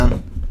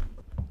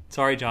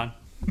Sorry, John.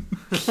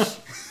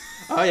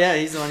 Oh yeah,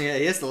 he's the one. Yeah,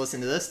 he has to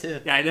listen to this too.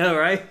 Yeah, I know,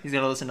 right? He's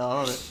gonna listen to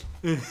all of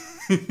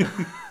it.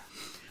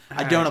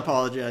 I don't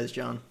apologize,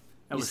 John.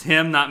 That was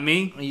him, not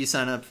me. You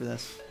sign up for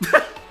this.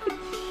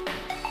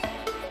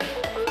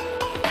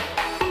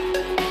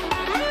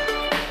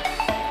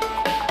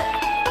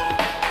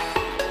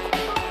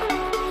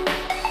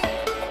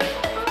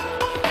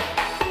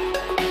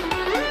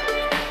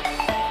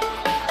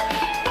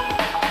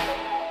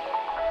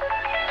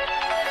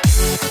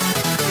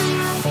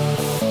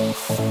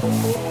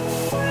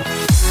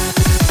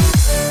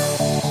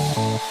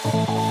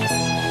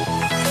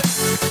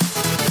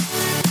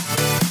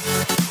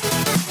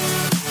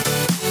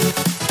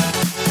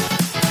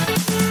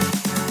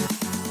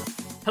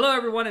 Hello,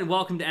 everyone, and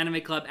welcome to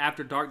Anime Club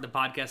After Dark, the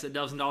podcast that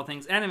delves into all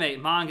things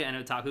anime, manga,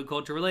 and otaku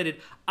culture related.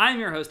 I'm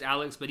your host,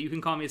 Alex, but you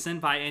can call me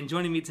Senpai, and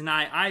joining me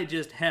tonight, I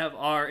just have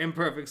our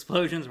Imperfect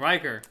Explosions,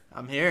 Riker.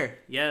 I'm here.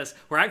 Yes,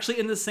 we're actually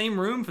in the same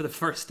room for the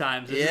first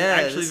time, so this is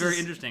actually very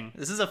interesting.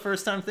 This is a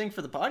first-time thing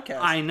for the podcast.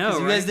 I know,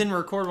 you guys didn't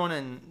record one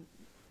in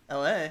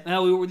L.A.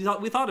 No,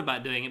 we thought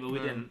about doing it, but we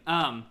didn't.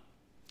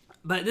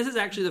 But this is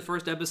actually the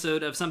first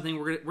episode of something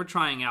we're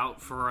trying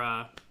out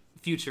for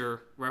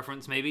future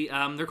reference, maybe.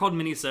 They're called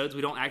minisodes. We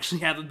don't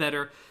actually have a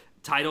better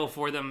title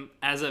for them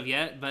as of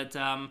yet, but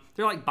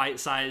they're like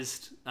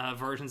bite-sized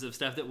versions of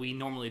stuff that we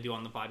normally do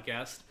on the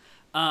podcast.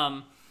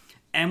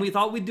 And we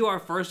thought we'd do our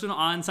first one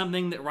on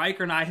something that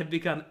Riker and I have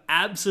become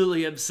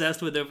absolutely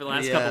obsessed with over the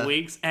last couple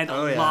weeks, and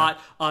I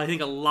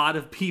think a lot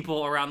of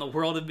people around the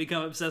world have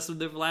become obsessed with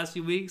over the last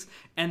few weeks,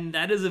 and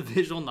that is a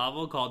visual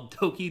novel called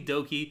Doki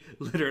Doki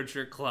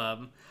Literature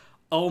Club.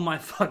 Oh my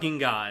fucking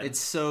god. It's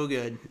so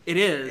good. It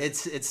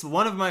is. It's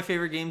one of my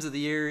favorite games of the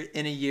year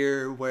in a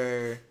year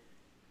where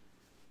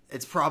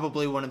it's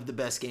probably one of the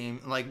best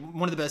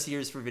one of the best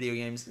years for video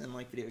games in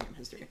video game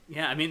history.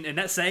 Yeah, I mean, and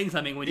that's saying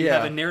something when you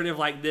have a narrative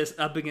like this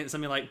up against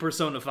something like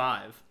Persona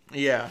 5.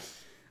 Yeah.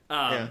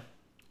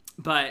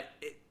 But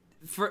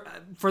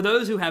for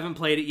those who haven't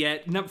played it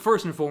yet,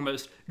 first and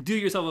foremost, do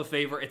yourself a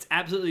favor. It's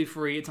absolutely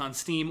free. It's on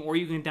Steam, or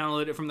you can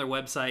download it from their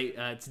website.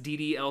 It's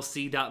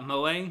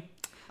ddlc.moe.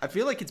 I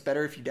feel like it's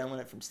better if you download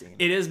it from Steam.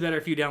 It is better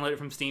if you download it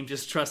from Steam.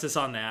 Just trust us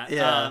on that.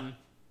 Yeah.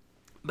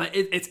 But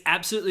it's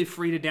absolutely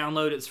free to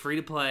download. It's free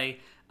to play.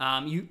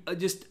 You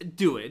just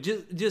do it.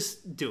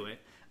 Just do it.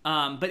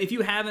 But if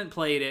you haven't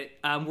played it,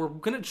 we're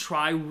gonna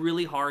try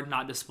really hard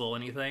not to spoil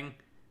anything.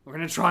 We're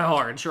gonna try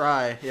hard.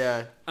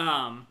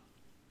 Yeah.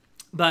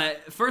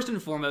 But first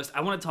and foremost,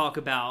 I want to talk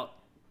about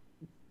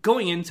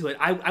going into it.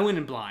 I went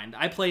in blind.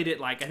 I played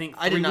it I think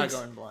 3 weeks. I did not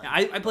go in blind.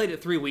 I played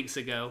it 3 weeks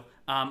ago.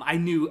 I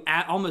knew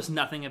almost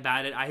nothing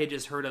about it. I had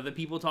just heard other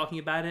people talking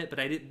about it, but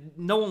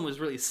no one was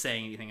really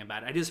saying anything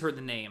about it. I just heard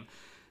the name.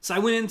 So I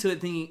went into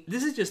it thinking,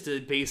 this is just a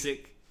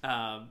basic,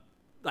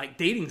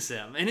 dating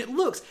sim. And it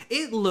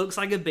looks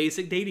like a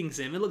basic dating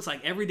sim. It looks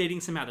like every dating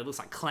sim out there. It looks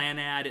like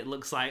Clanad. It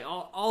looks like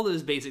all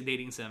those basic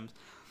dating sims.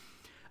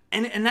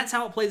 And that's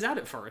how it plays out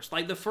at first.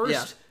 Like the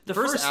first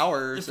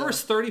hour, the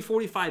first 30,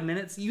 45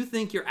 minutes, you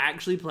think you're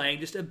actually playing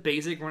just a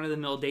basic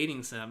run-of-the-mill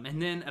dating sim. And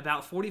then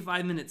about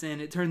 45 minutes in,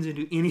 it turns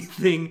into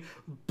anything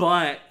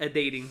but a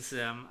dating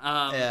sim.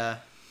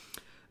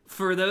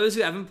 For those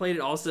who haven't played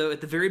it also,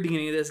 at the very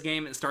beginning of this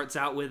game, it starts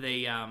out with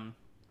a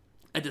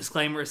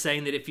disclaimer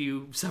saying that if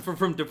you suffer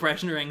from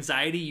depression or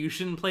anxiety, you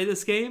shouldn't play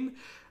this game.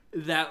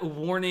 That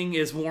warning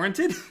is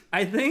warranted,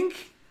 I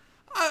think.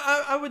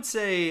 I would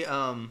say...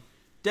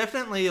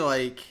 definitely,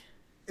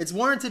 it's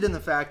warranted in the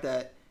fact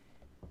that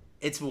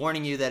it's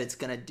warning you that it's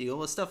going to deal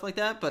with stuff like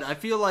that. But I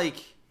feel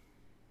like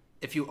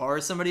if you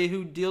are somebody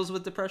who deals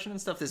with depression and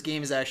stuff, this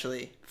game is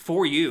actually...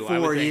 For you,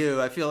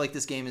 I feel like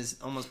this game is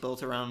almost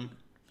built around...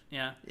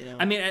 Yeah. You know?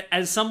 I mean,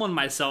 as someone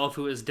myself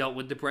who has dealt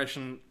with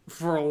depression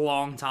for a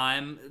long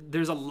time,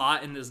 there's a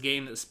lot in this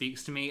game that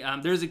speaks to me.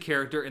 There's a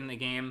character in the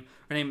game,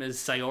 her name is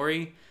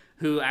Sayori,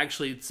 who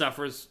actually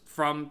suffers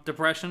from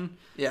depression.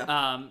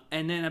 Yeah.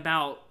 And then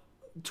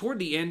toward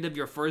the end of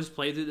your first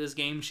playthrough of this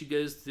game, she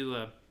goes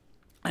through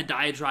a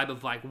diatribe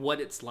of what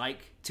it's like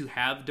to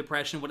have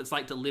depression, what it's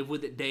like to live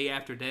with it day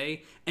after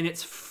day, and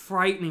it's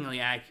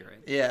frighteningly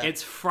accurate. Yeah.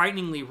 It's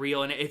frighteningly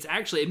real, and it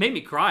made me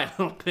cry a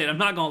little bit, I'm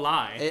not gonna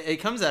lie. It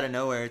comes out of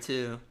nowhere,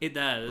 too. It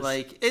does.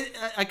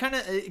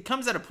 It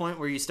comes at a point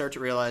where you start to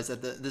realize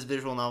that this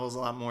visual novel is a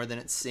lot more than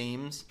it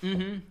seems.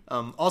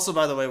 Mm-hmm. Also,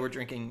 by the way, we're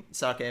drinking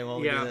sake while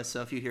we do this,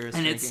 so if you hear us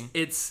drinking...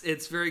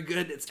 it's very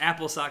good. It's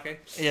apple sake.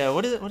 Yeah,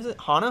 what is it?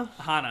 Hana?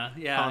 Hana,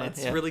 yeah. Hana,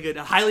 it's really good.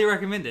 Highly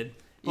recommended.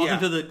 Welcome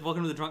to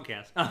the drunk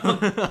cast.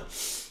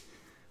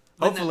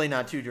 Hopefully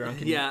not too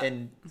drunk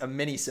in a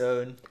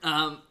mini-sode.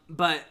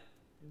 But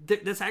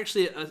that's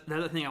actually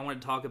another thing I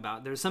wanted to talk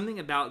about. There's something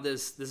about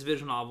this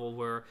visual novel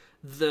where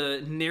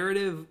the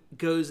narrative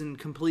goes in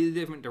completely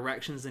different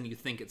directions than you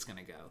think it's going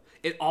to go.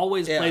 It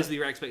always plays with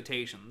your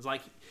expectations.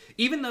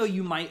 Even though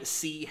you might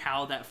see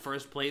how that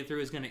first playthrough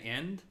is going to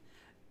end,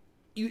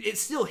 it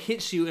still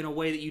hits you in a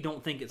way that you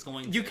don't think it's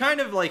going to. You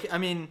kind of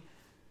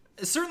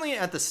certainly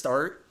at the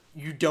start,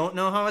 you don't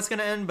know how it's going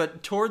to end,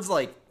 but towards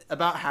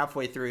about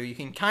halfway through, you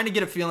can kind of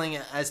get a feeling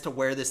as to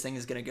where this thing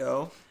is going to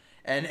go.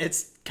 And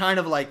it's kind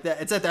of like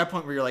that. It's at that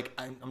point where you're like,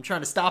 I'm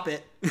trying to stop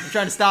it. I'm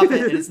trying to stop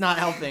it, and it's not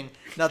helping.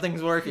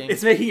 Nothing's working.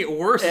 It's making it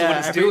worse than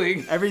what it's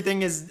doing.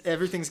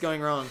 Everything's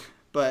going wrong.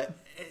 But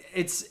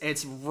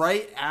it's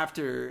right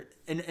after,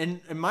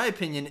 in my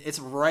opinion, it's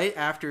right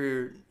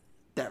after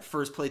that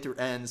first playthrough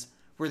ends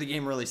where the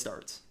game really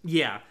starts.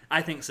 Yeah,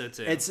 I think so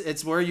too.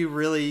 It's where you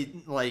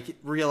really like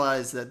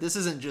realize that this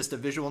isn't just a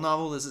visual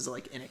novel. This is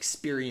like an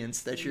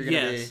experience that you're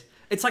gonna be.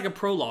 It's like a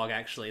prologue,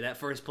 actually. That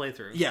first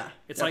playthrough. Yeah,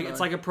 it's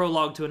like a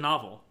prologue to a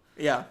novel.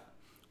 Yeah,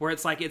 where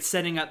it's like it's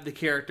setting up the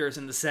characters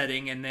and the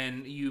setting, and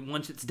then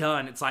once it's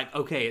done, it's like,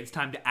 okay, it's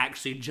time to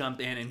actually jump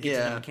in and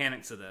get to the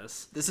mechanics of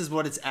this. This is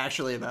what it's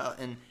actually about,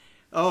 and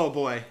oh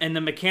boy, and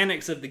the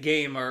mechanics of the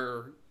game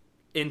are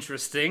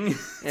interesting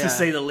to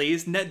say the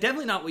least.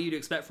 Definitely not what you'd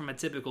expect from a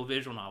typical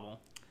visual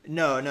novel.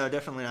 No,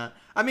 definitely not.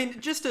 I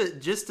mean, just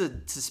to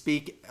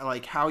speak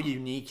like how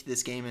unique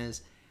this game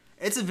is.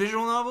 It's a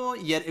visual novel,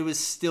 yet it was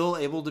still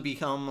able to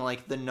become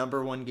like the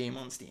 #1 game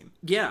on Steam.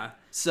 Yeah.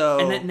 So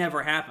and that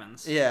never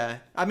happens. Yeah.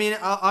 I mean,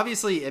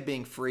 obviously it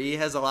being free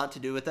has a lot to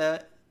do with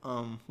that,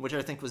 which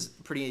I think was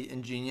pretty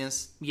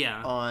ingenious.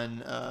 Yeah.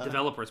 On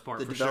developers' part.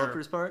 The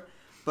developers' part.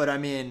 But I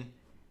mean,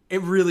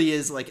 it really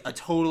is like a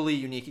totally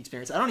unique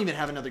experience. I don't even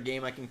have another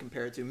game I can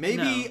compare it to.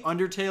 Maybe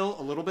Undertale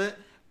a little bit,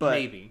 but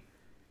maybe.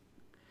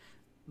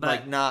 But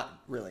like not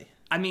really.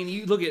 I mean,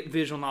 you look at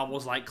visual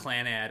novels like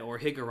Clannad or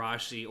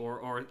Higurashi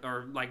or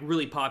like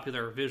really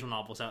popular visual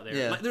novels out there.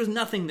 Yeah. Like, there's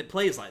nothing that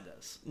plays like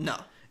this. No.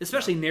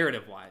 Especially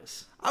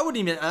narrative-wise. I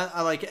wouldn't even...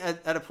 I like,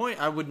 at a point,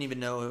 I wouldn't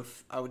even know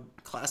if I would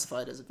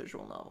classify it as a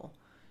visual novel.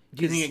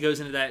 Do you think it goes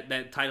into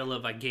that title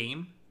of a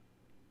game?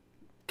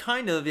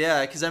 Kind of,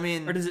 yeah. Because, I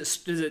mean... Or does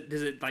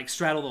it like,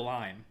 straddle the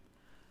line?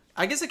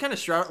 I guess it kind of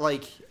straddle...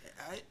 Like...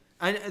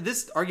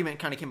 this argument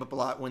kind of came up a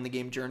lot when the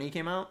game Journey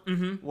came out,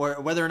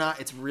 whether or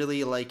not it's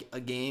really like a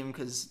game,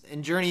 because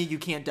in Journey you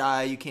can't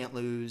die, you can't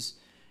lose,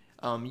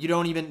 you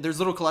don't even, there's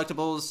little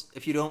collectibles.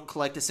 If you don't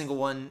collect a single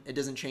one, it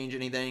doesn't change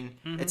anything.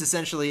 It's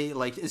essentially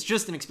like, it's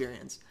just an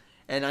experience.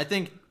 And I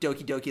think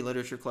Doki Doki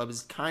Literature Club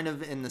is kind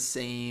of in the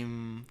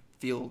same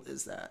field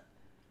as that.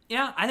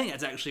 Yeah, I think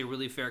that's actually a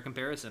really fair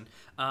comparison.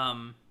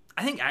 I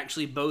think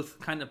actually both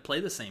kind of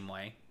play the same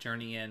way,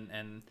 Journey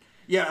and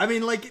yeah, I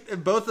mean,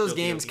 like, both those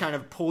games kind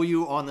of pull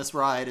you on this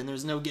ride, and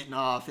there's no getting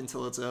off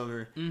until it's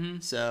over.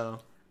 So,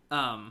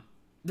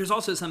 there's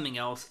also something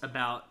else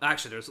about.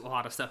 Actually, there's a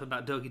lot of stuff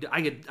about Doki.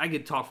 I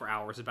could talk for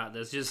hours about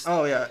this. Just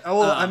yeah.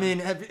 Well, I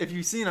mean, if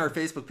you've seen our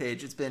Facebook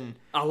page, it's been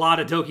a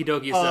lot of Doki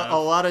Doki stuff. A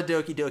lot of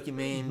Doki Doki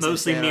memes.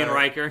 Mostly me and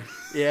Riker.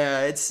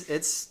 Yeah,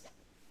 it's.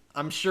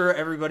 I'm sure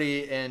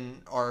everybody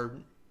in our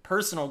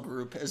personal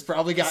group has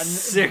probably gotten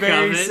sick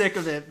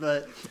of it,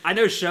 but I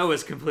know Sho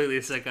is completely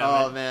sick of it.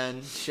 Oh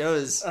man, Sho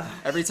is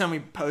every time we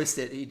post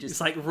it, he just it's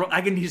like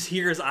I can just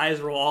hear his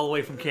eyes roll all the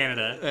way from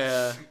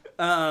Canada.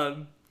 Yeah.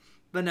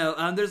 But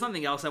no, there's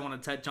something else I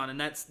want to touch on, and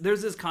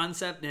there's this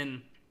concept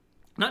in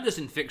not just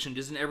in fiction,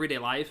 just in everyday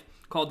life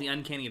called the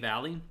Uncanny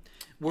Valley,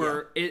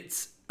 where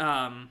it's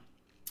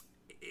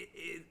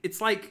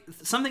like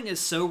something is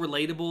so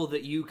relatable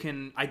that you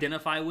can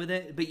identify with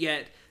it, but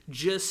yet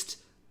just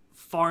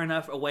far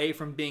enough away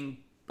from being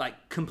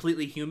like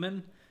completely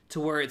human to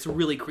where it's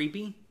really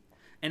creepy,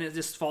 and it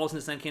just falls in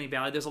this Uncanny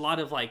Valley. There's a lot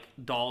of like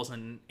dolls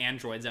and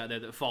androids out there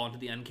that fall into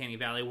the Uncanny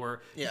Valley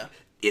where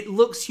it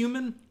looks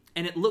human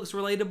and it looks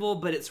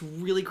relatable, but it's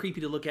really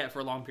creepy to look at for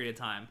a long period of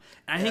time.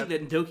 And I think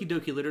that Doki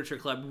Doki Literature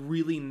Club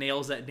really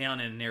nails that down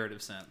in a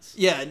narrative sense.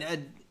 Yeah,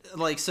 and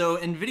like so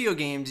in video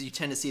games you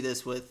tend to see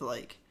this with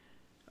like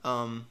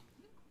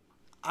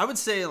I would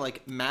say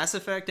like Mass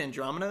Effect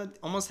Andromeda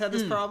almost had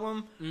this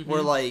problem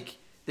where like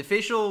the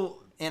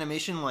facial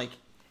animation, like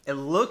it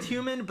looked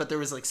human, but there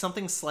was like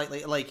something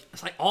slightly like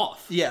it's like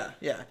off. Yeah.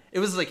 It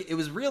was like it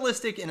was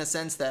realistic in a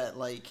sense that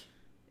like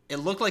it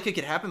looked like it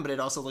could happen, but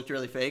it also looked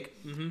really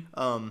fake.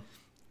 Doki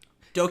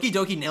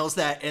Doki nails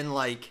that in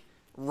like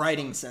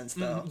writing sense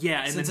though.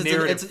 Yeah, and since the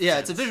narrative.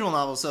 It's a visual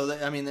novel, so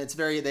I mean it's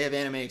they have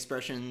anime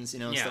expressions,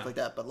 and stuff like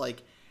that. But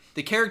like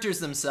the characters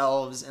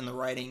themselves and the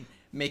writing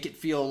make it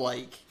feel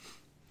like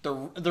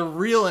they're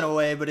real in a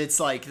way, but it's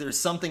like there's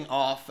something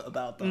off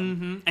about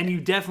them. And you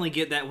definitely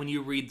get that when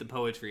you read the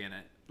poetry in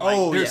it.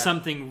 Like, there's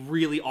something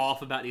really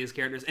off about these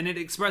characters, and it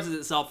expresses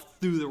itself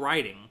through the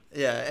writing.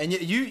 Yeah, and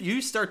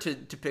you start to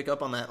pick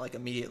up on that like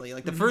immediately.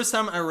 Like the first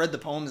time I read the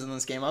poems in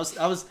this game, I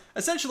was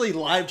essentially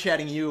live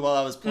chatting you while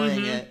I was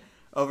playing it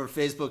over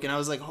Facebook, and I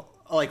was like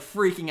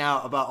freaking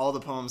out about all the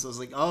poems. I was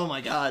like, oh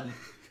my god,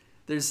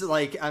 there's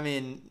like, I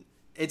mean,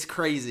 it's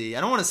crazy.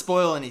 I don't want to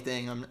spoil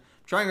anything. I'm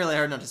trying really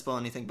hard not to spoil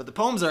anything, but the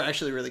poems are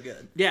actually really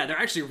good. Yeah, they're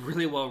actually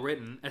really well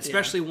written,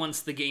 especially once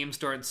the game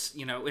starts,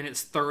 in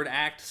its third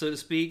act, so to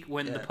speak,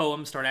 when the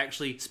poems start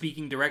actually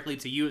speaking directly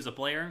to you as a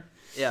player.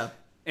 Yeah.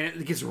 And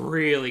it gets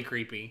really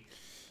creepy.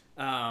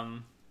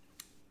 And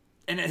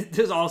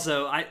there's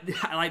also, I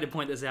like to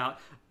point this out,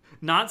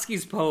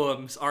 Natsuki's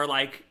poems are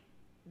like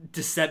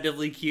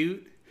deceptively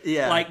cute.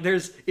 Yeah. Like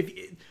there's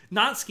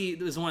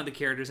Natsuki is one of the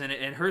characters in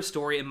it, and her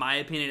story, in my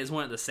opinion, is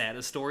one of the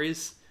saddest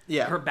stories.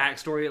 Yeah. Her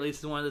backstory, at least,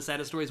 is one of the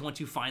saddest stories once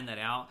you find that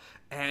out.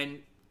 And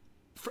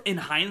in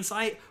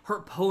hindsight, her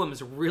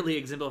poems really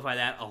exemplify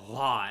that a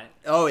lot.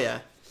 Oh yeah,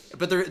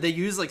 but they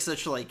use like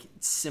such like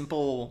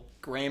simple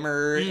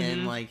grammar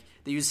and like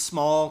they use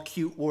small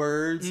cute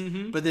words,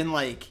 but then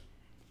like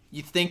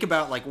you think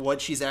about like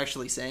what she's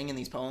actually saying in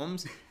these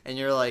poems, and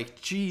you're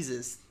like,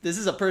 Jesus, this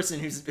is a person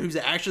who's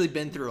actually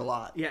been through a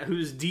lot. Yeah,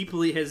 who's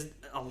deeply has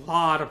a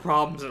lot of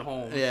problems at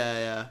home.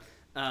 Yeah.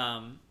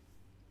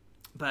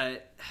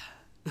 But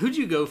who'd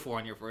you go for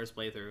on your first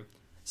playthrough?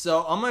 So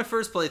on my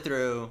first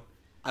playthrough,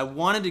 I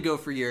wanted to go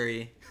for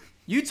Yuri.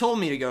 You told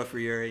me to go for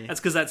Yuri. That's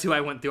because that's who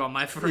I went through on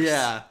my first.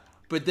 Yeah,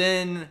 but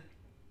then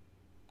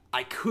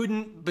I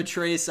couldn't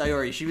betray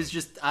Sayori. She was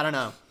just, I don't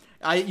know.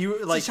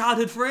 It's a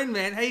childhood friend,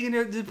 man. How you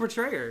gonna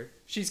portray her?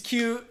 She's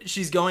cute.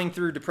 She's going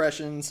through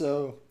depression,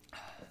 so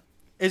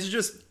it's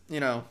just,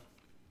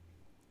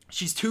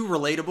 she's too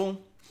relatable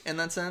in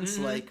that sense.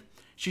 Like,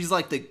 she's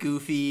like the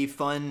goofy,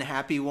 fun,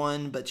 happy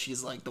one, but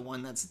she's like the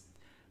one that's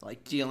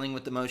like dealing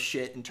with the most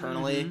shit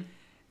internally.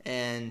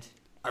 And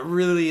I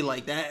really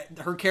like that.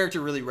 Her character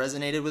really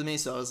resonated with me,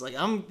 so I was like,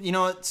 you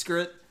know what,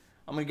 screw it.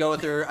 I'm gonna go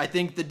with her. I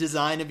think the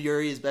design of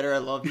Yuri is better. I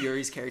love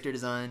Yuri's character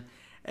design.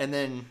 And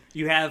then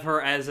you have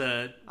her as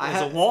a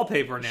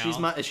wallpaper now.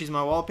 She's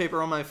my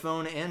wallpaper on my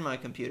phone and my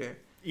computer.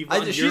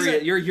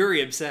 You're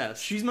Yuri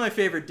obsessed. She's my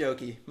favorite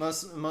Doki,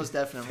 most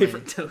definitely.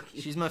 Favorite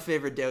Doki. She's my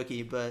favorite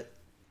Doki, but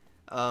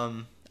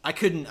I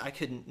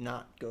couldn't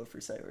not go for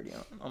Sayori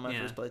on my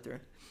first playthrough.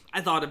 I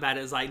thought about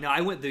it as like, no,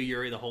 I went through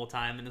Yuri the whole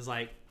time, and it's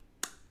like,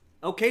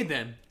 okay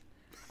then.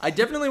 I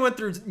definitely went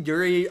through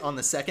Yuri on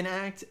the second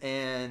act,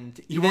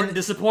 and you weren't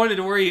disappointed,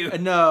 were you?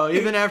 No,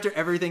 even after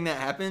everything that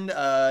happened,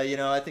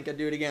 I think I'd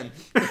do it again.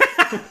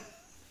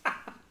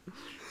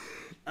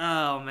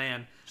 Oh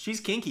man, she's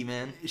kinky,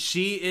 man.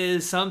 She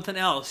is something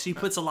else. She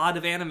puts a lot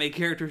of anime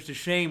characters to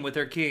shame with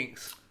their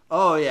kinks.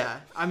 Oh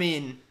yeah, I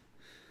mean,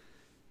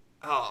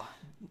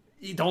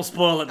 don't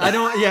spoil it. I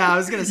don't. Yeah, I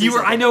was gonna say.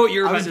 I know what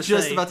you were about to say. I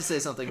was just about to say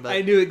something about.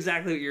 I knew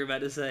exactly what you were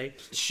about to say.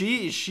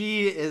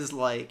 She is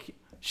like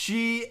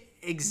she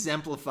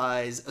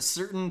exemplifies a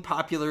certain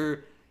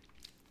popular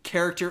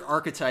character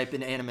archetype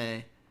in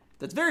anime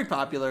that's very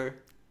popular,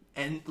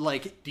 and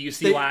like, do you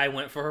see why I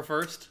went for her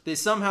first? They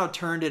somehow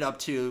turned it up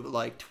to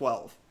like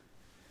 12.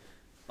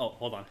 Oh,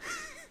 hold on.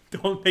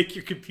 Don't make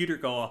your computer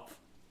go off.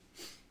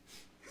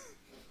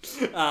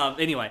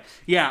 Anyway,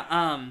 yeah,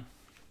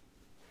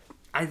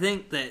 I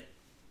think that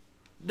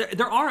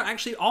there are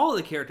actually all of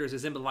the characters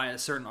exemplify a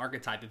certain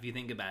archetype if you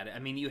think about it. I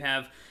mean, you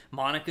have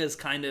Monika's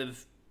kind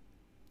of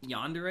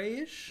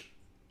yandere-ish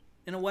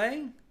in a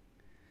way.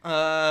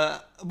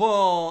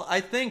 Well,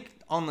 I think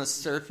on the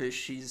surface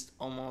she's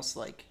almost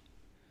like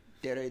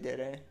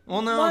dere.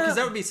 Well, no, because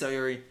that would be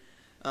Sayori.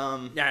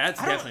 Yeah,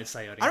 that's definitely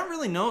Sayori. I don't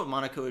really know what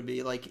Monika would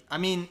be like. I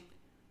mean,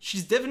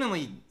 she's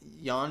definitely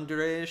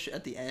yandere-ish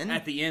at the end.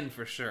 At the end,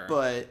 for sure.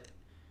 But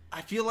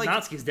I feel like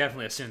Natsuki's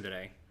definitely a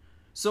tsundere.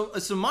 So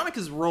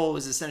Monika's role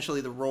is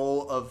essentially the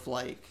role of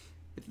like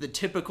the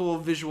typical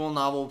visual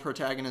novel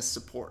protagonist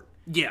support.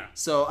 Yeah.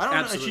 So I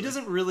don't know. She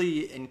doesn't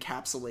really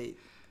encapsulate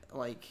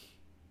like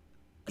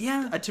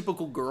a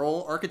typical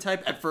girl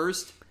archetype at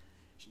first.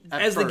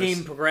 As the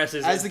game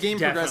progresses,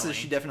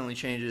 she definitely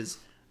changes.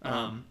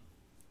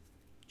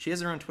 She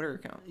has her own Twitter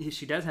account.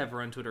 She does have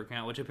her own Twitter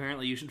account, which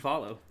apparently you should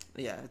follow.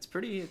 Yeah, it's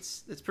pretty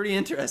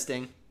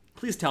interesting.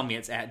 Please tell me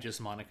it's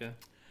 @justmonika.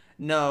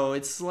 No,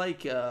 it's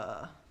like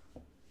I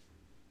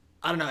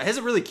don't know. It has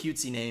a really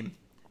cutesy name.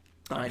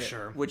 I'm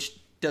sure. Which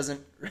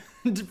doesn't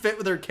fit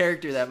with her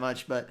character that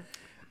much, but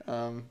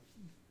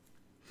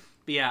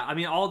yeah, I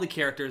mean, all the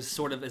characters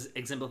sort of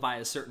exemplify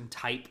a certain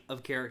type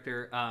of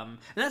character, and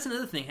that's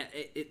another thing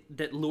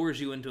that lures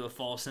you into a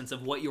false sense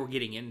of what you're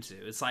getting into.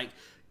 It's like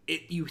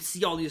you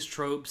see all these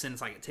tropes, and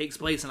it's like it takes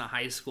place in a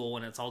high school,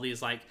 and it's all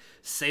these like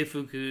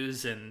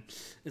seifukus, and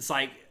it's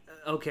like,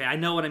 okay, I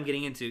know what I'm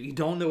getting into. You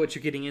don't know what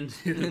you're getting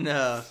into.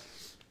 No.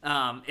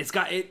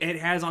 It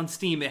has on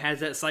Steam. It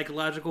has that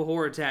psychological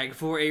horror tag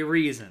for a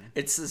reason.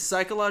 It's a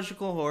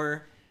psychological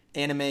horror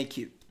anime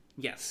cute.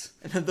 Yes,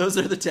 those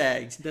are the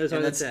tags.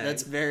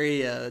 That's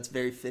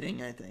very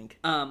fitting, I think.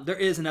 There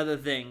is another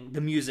thing. The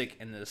music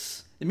in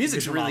this. The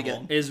music's really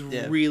good. Is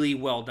really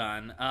well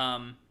done.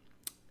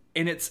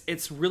 And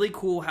it's really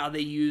cool how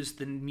they use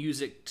the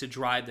music to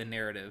drive the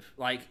narrative.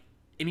 Like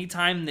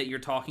anytime that you're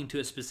talking to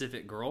a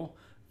specific girl,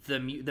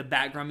 the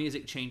background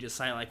music changes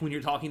silent. Like when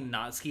you're talking to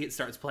Natsuki, it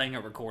starts playing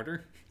a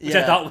recorder, which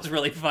I thought was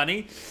really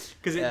funny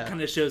because it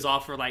kind of shows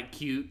off her like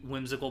cute,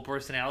 whimsical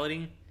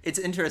personality. It's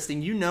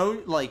interesting,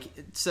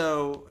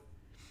 so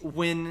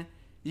when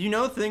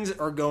things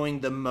are going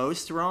the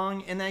most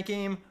wrong in that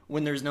game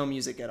when there's no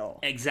music at all.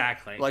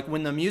 Exactly. Like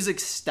when the music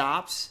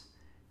stops,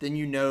 then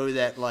you know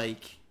that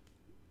like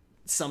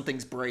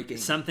something's breaking.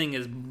 Something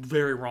is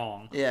very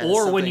wrong. Yeah.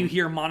 Or when you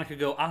hear Monika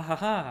go, ah ha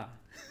ha.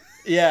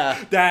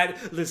 Yeah.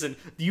 Listen,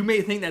 you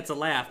may think that's a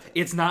laugh.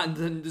 It's not.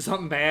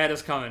 Something bad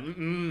is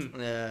coming.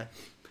 Yeah.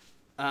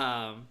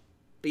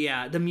 But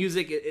yeah, the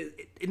music.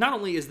 It not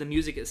only is the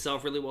music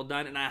itself really well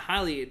done, and I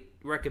highly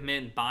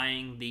recommend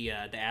buying the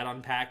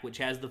add-on pack, which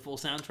has the full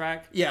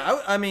soundtrack.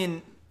 Yeah, I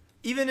mean,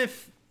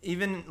 if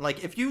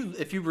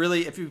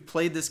you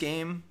played this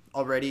game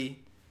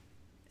already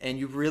and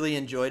you really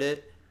enjoyed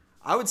it,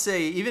 I would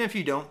say even if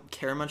you don't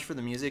care much for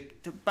the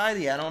music, to buy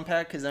the add-on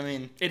pack, because I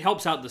mean, it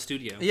helps out the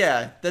studio.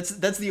 Yeah, that's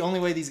the only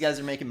way these guys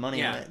are making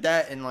money on it.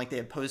 That and like they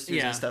have posters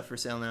Yeah. and stuff for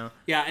sale now.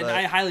 Yeah, and But-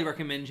 I highly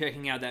recommend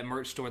checking out that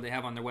merch store they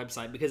have on their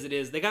website, because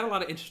they got a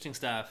lot of interesting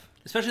stuff,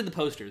 especially the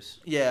posters.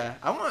 Yeah,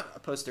 I want a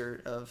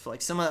poster of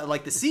like some of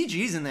like the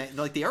CGs in that,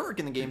 like the artwork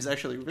in the game is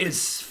actually really,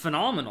 It's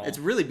phenomenal. it's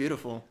really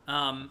beautiful.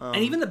 And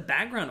even the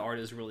background art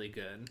is really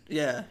good,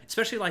 Yeah.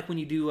 especially like when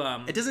you do.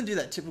 It doesn't do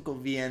that typical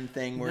VN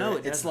thing where No,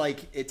 it it's doesn't. like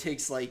it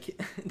takes like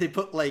they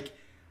put like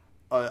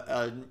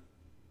a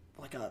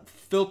like a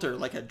filter,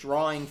 like a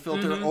drawing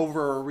filter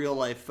over a real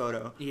life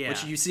photo, Yeah.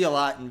 which you see a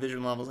lot in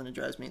visual novels, and it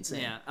drives me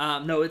insane. Yeah,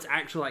 no, it's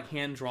actually like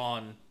hand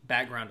drawn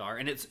background art,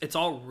 and it's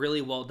all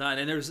really well done.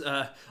 And there's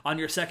on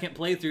your second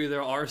playthrough,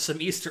 there are some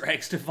Easter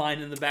eggs to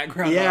find in the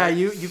background. Yeah, art.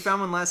 you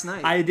found one last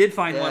night. I did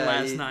find one Yeah,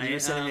 last you, night. You were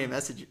sending me a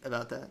message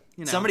about that.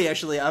 you know. Somebody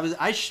actually,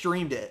 I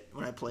streamed it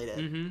when I played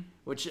it,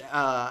 which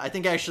I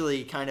think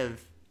actually kind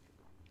of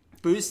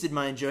boosted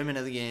my enjoyment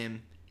of the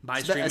game,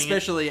 By streaming it?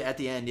 especially at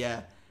the end.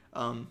 Yeah,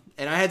 and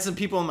I had some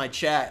people in my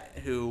chat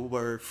who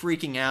were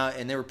freaking out,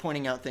 and they were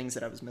pointing out things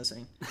that I was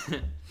missing.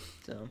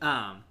 So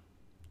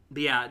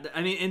But yeah,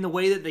 I mean, in the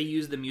way that they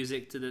use the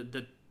music to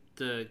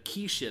the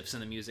key shifts in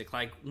the music,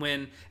 like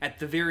when at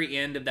the very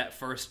end of that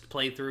first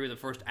playthrough, the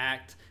first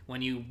act,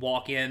 when you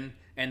walk in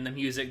and the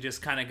music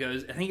just kind of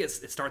goes, I think it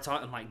starts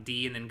out in like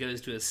D and then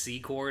goes to a C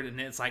chord, and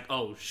it's like,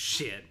 oh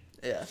shit.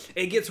 yeah,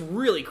 It gets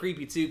really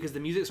creepy too, because the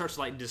music starts to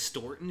like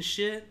distort and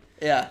shit.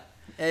 yeah.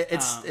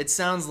 It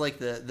sounds like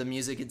the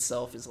music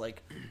itself is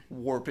like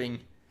warping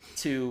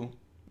to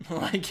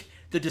like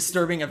the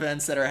disturbing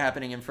events that are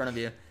happening in front of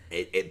you.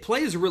 It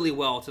plays really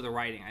well to the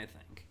writing, I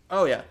think.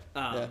 Oh yeah,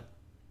 Yeah.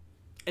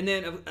 And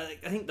then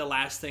I think the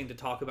last thing to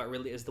talk about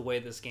really is the way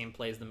this game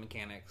plays the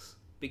mechanics.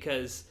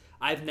 Because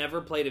I've never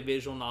played a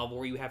visual novel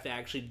where you have to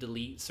actually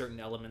delete certain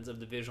elements of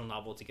the visual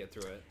novel to get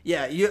through it.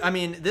 Yeah. I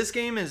mean, this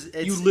game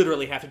You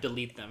literally have to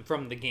delete them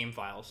from the game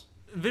files.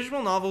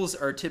 Visual novels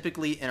are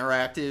typically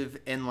interactive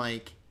and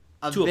like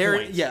a To a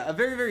very point. yeah, a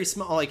very very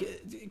small,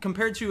 like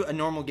compared to a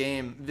normal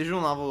game, visual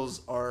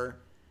novels are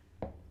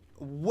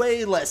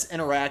way less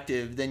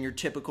interactive than your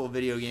typical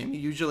video game. You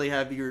usually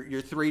have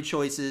your three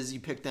choices, you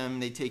pick them,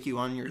 they take you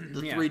on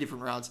the Yeah. three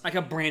different routes. Like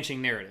a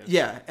branching narrative.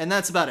 Yeah, and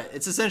that's about it.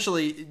 It's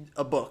essentially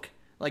a book.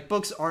 Like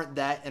books aren't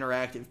that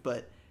interactive,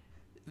 but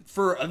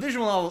for a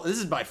visual novel, this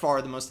is by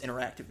far the most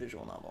interactive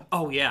visual novel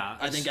Oh, yeah.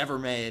 I think ever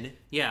made.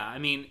 Yeah, I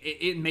mean,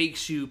 it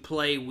makes you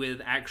play with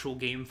actual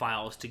game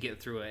files to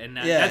get through it, and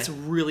Yeah. that's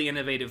really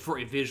innovative for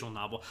a visual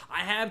novel.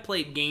 I have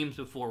played games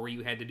before where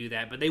you had to do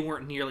that, but they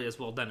weren't nearly as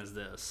well done as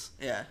this.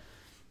 Yeah,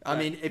 I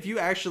mean, if you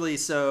actually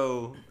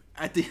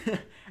at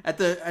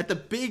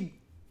the big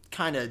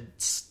kind of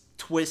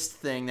twist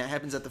thing that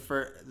happens at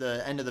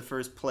the end of the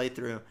first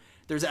playthrough,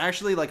 there's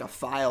actually like a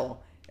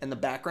file in the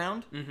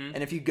background, and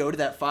if you go to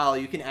that file,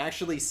 you can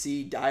actually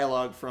see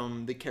dialogue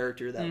from the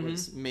character that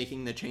was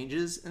making the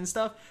changes and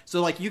stuff.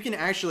 So like you can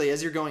actually,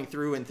 as you're going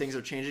through and things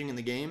are changing in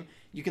the game,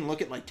 you can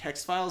look at like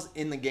text files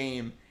in the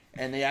game,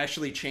 and they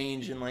actually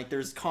change, and like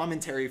there's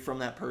commentary from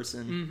that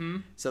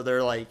person. So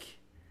they're like.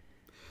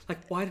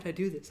 Like, why did I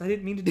do this? I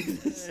didn't mean to do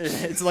this.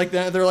 It's like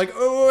that. They're like,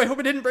 oh, I hope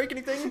it didn't break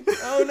anything.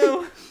 Oh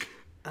no.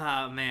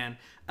 Oh, man.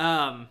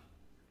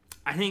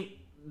 I think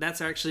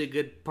that's actually a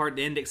good part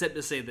to end, except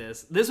to say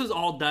this. This was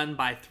all done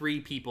by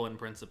 3 people in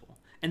principle.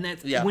 And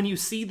that's when you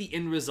see the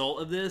end result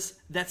of this,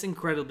 that's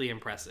incredibly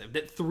impressive.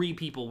 That 3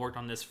 people worked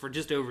on this for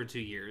just over 2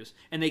 years,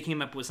 and they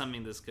came up with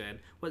something this good.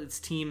 Well, it's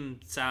Team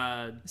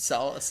Salvato.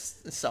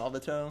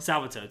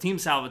 Salvato, Team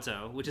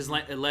Salvato, which is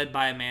led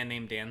by a man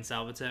named Dan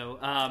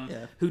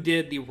Salvato, who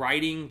did the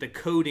writing, the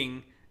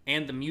coding,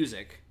 and the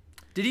music.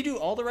 Did he do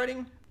all the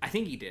writing? I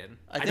think he did.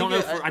 I think don't know.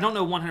 it- I don't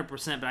know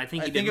 100%, but I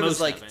think he I did think it most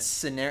was like of it.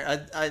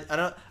 scenario.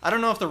 I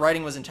don't know if the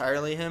writing was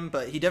entirely him,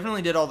 but he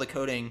definitely did all the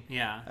coding.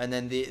 Yeah. And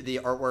then the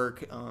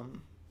artwork.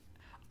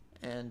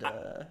 And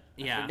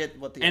yeah. I forget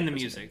what the And the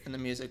artwork's music. name. And the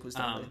music was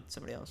done by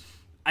somebody else.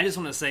 I just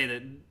want to say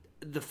that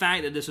the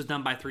fact that this was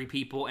done by 3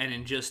 people and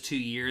in just 2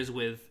 years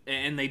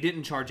and they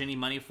didn't charge any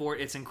money for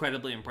it, it's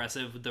incredibly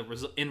impressive.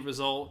 The end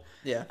result.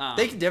 Yeah,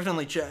 they could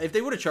definitely if they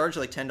would have charged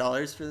like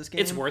 $10 for this game.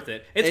 It's worth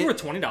it. It's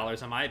worth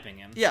 $20 in my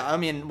opinion. Yeah, I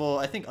mean, well,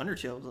 I think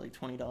Undertale was like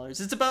 $20.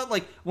 It's about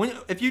like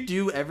if you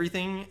do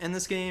everything in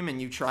this game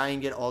and you try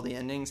and get all the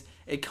endings,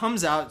 it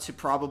comes out to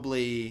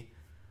probably.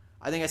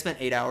 I think I spent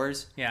 8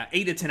 hours. Yeah,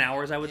 8 to 10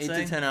 hours, I would 8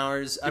 say. to 10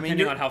 hours.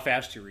 Depending on how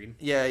fast you read.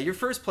 Yeah, your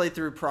first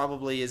playthrough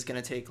probably is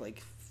going to take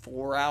like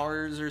 4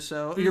 hours or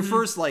so. Your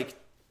first like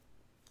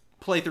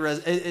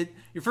playthrough,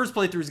 your first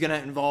playthrough is going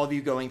to involve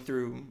you going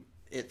through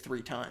it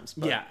 3 times.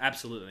 But, Yeah,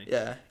 absolutely.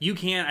 Yeah. You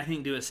can, I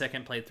think, do a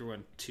second playthrough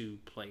on 2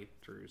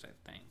 playthroughs.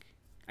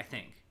 I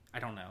think. I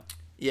don't know.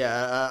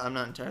 Yeah, I'm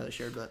not entirely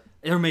sure, but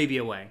There may be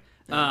a way.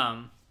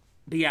 Yeah.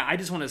 But yeah, I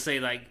just want to say,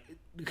 like,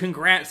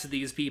 congrats to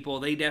these people.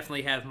 They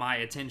definitely have my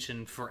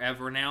attention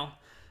forever now.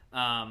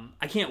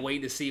 I can't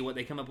wait to see what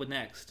they come up with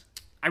next.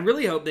 I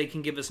really hope they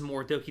can give us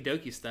more Doki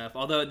Doki stuff.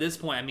 Although at this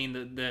point, I mean,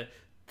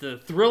 the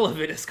thrill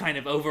of it is kind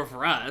of over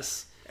for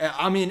us.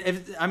 I mean,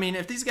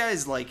 if these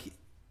guys like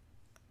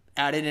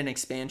added an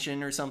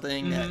expansion or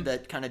something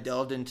that kind of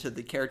delved into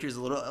the characters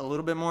a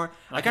little bit more,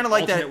 Like I kind of an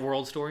like that. alternate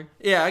world story.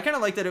 Yeah, I kind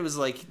of like that it was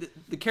like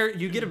the character.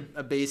 You get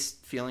a base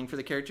feeling for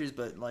the characters,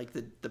 but like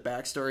the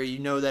backstory, you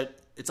know that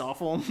it's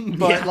awful,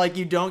 but Yeah. like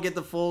you don't get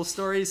the full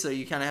story, so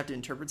you kind of have to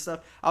interpret stuff.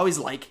 I always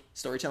like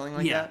storytelling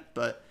like Yeah. that,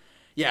 but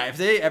yeah, if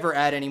they ever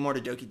add any more to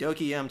Doki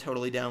Doki, I'm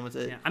totally down with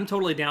it. Yeah, I'm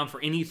totally down for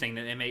anything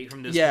that they make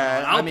from this. Yeah,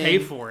 point on. I'll I mean, pay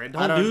for it.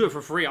 I Don't don't- do it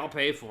for free. I'll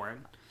pay for it.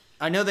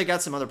 I know they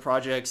got some other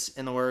projects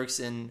in the works,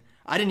 and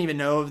I didn't even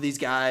know of these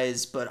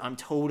guys, but I'm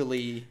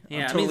totally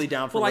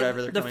down for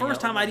whatever they're the coming first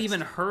out time with I'd next.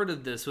 even heard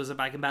of this was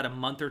about a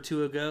month or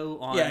two ago.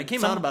 On Yeah, it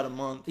came out about a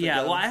month Yeah,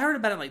 ago. well, I heard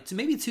about it like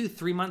maybe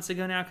 2-3 months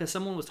ago now because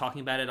someone was talking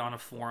about it on a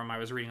forum I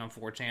was reading on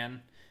 4chan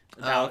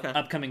about okay.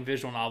 upcoming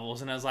visual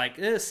novels, and I was like,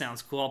 this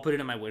sounds cool. I'll put it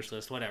in my wish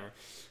list, whatever.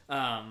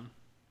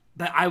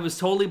 But I was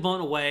totally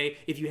blown away.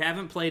 If you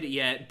haven't played it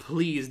yet,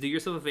 please do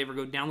yourself a favor.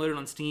 Go download it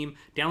on Steam.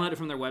 Download it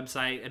from their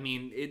website. I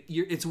mean,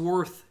 it's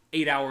worth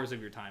 8 hours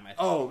of your time, I think.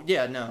 Oh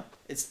yeah, no,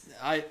 it's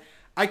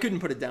I couldn't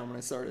put it down when I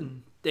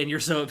started. And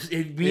you're so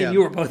me Yeah. and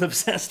you are both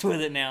obsessed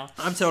with it now.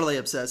 I'm totally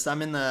obsessed.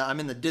 I'm in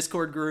the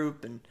Discord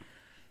group, and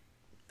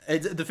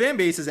the fan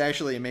base is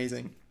actually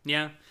amazing.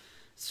 Yeah,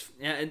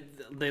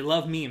 they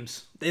love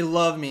memes. They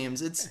love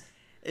memes.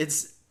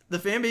 It's the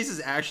fan base is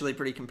actually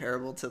pretty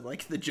comparable to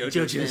like the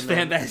JoJo's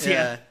fan base,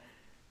 yeah.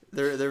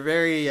 They're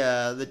very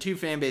the two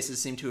fan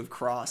bases seem to have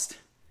crossed.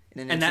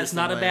 In an And that's interesting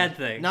not a way. bad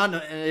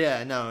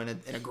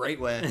thing. In a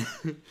great way.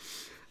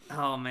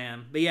 Oh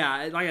man, but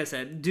yeah, like I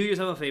said, do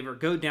yourself a favor.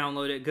 Go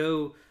download it.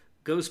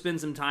 Go spend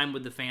some time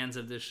with the fans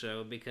of this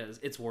show because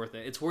it's worth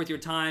it. It's worth your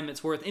time.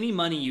 It's worth any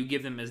money you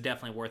give them is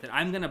definitely worth it.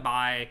 I'm gonna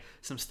buy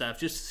some stuff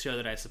just to show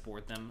that I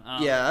support them.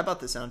 Yeah, I bought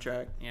the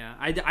soundtrack. Yeah,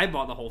 I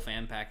bought the whole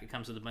fan pack. It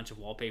comes with a bunch of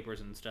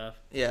wallpapers and stuff.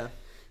 Yeah.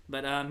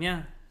 But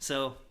yeah,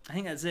 so I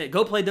think that's it.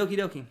 Go play Doki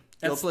Doki.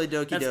 Go play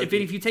Doki Doki.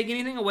 If you take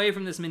anything away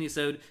from this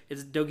minisode,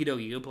 it's Doki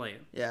Doki. Go play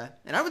it. Yeah,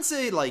 and I would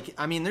say like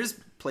there's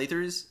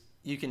playthroughs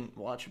you can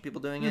watch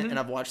people doing it, and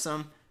I've watched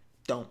some.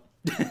 Don't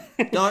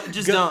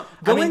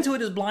Go into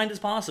it as blind as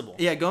possible.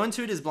 Yeah, go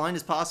into it as blind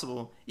as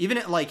possible. Even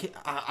at, like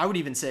I would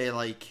even say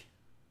like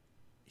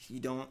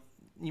you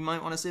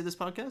might want to save this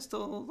podcast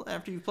till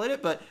after you've played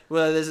it, but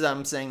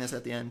I'm saying this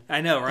at the end.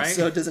 I know, right?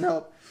 So it doesn't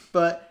help,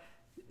 but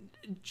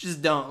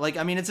just don't. Like,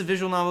 I mean, it's a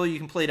visual novel. You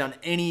can play it on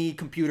any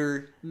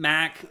computer.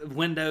 Mac,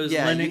 Windows,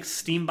 Yeah, Linux,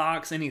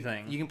 Steambox,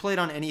 anything. You can play it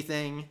on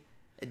anything.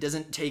 It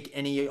doesn't take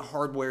any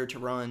hardware to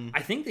run.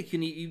 I think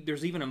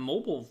there's even a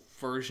mobile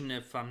version,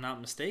 if I'm not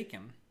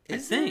mistaken.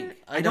 Is I think. there?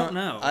 I don't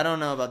know. I don't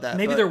know about that.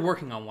 Maybe but they're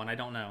working on one. I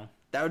don't know.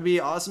 That would be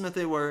awesome if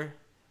they were.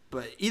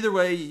 But either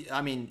way,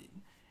 I mean,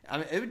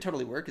 it would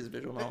totally work as a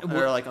visual novel.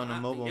 Or like on a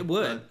mobile. It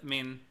would. but- I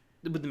mean,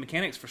 with the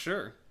mechanics for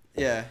sure.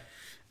 yeah.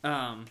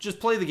 Just Just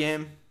play the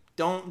game.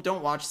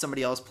 Don't watch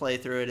somebody else play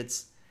through it.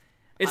 It's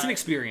an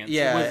experience.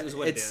 Yeah, is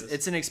what it is.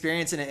 it's an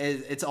experience, and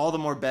it's all the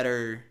more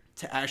better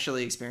to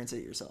actually experience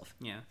it yourself.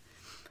 Yeah.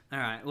 All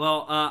right.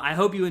 Well, I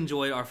hope you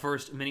enjoyed our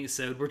first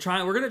mini-sode. We're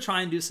going to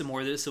try and do some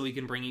more of this so we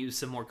can bring you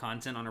some more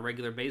content on a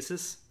regular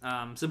basis,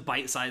 some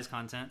bite-sized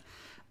content.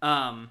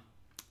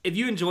 If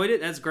you enjoyed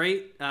it, that's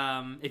great.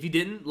 If you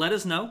didn't, let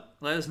us know.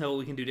 Let us know what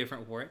we can do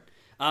different for it.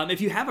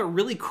 If you have a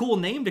really cool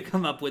name to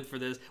come up with for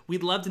this,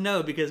 we'd love to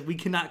know because we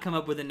cannot come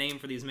up with a name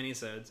for these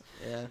mini-sodes.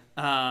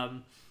 Yeah.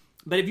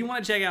 But if you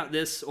want to check out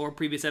this or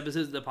previous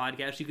episodes of the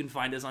podcast, you can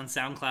find us on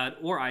SoundCloud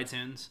or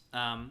iTunes.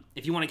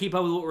 If you want to keep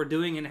up with what we're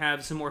doing and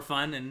have some more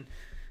fun and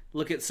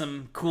look at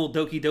some cool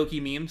Doki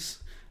Doki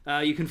memes,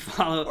 you can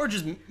follow... Or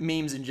just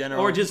memes in general.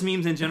 Or just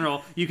memes in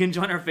general. You can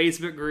join our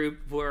Facebook group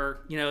where,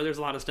 there's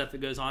a lot of stuff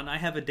that goes on. I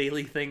have a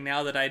daily thing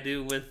now that I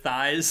do with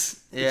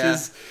thighs, which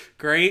is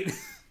great.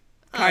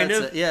 Kind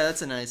of.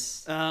 That's a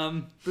nice...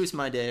 boost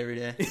my day every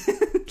day.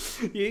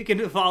 You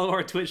can follow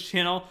our Twitch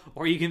channel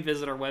or you can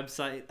visit our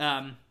website.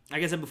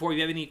 Like I said before, if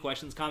you have any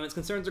questions, comments,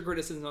 concerns, or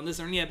criticisms on this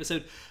or any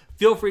episode,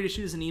 feel free to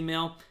shoot us an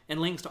email,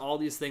 and links to all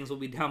these things will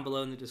be down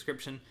below in the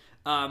description.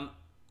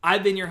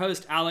 I've been your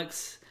host,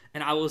 Alex,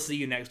 and I will see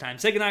you next time.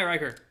 Say goodnight,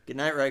 Riker. Good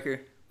night,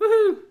 Riker.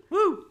 Woohoo!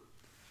 Woo!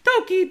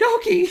 Doki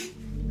Doki!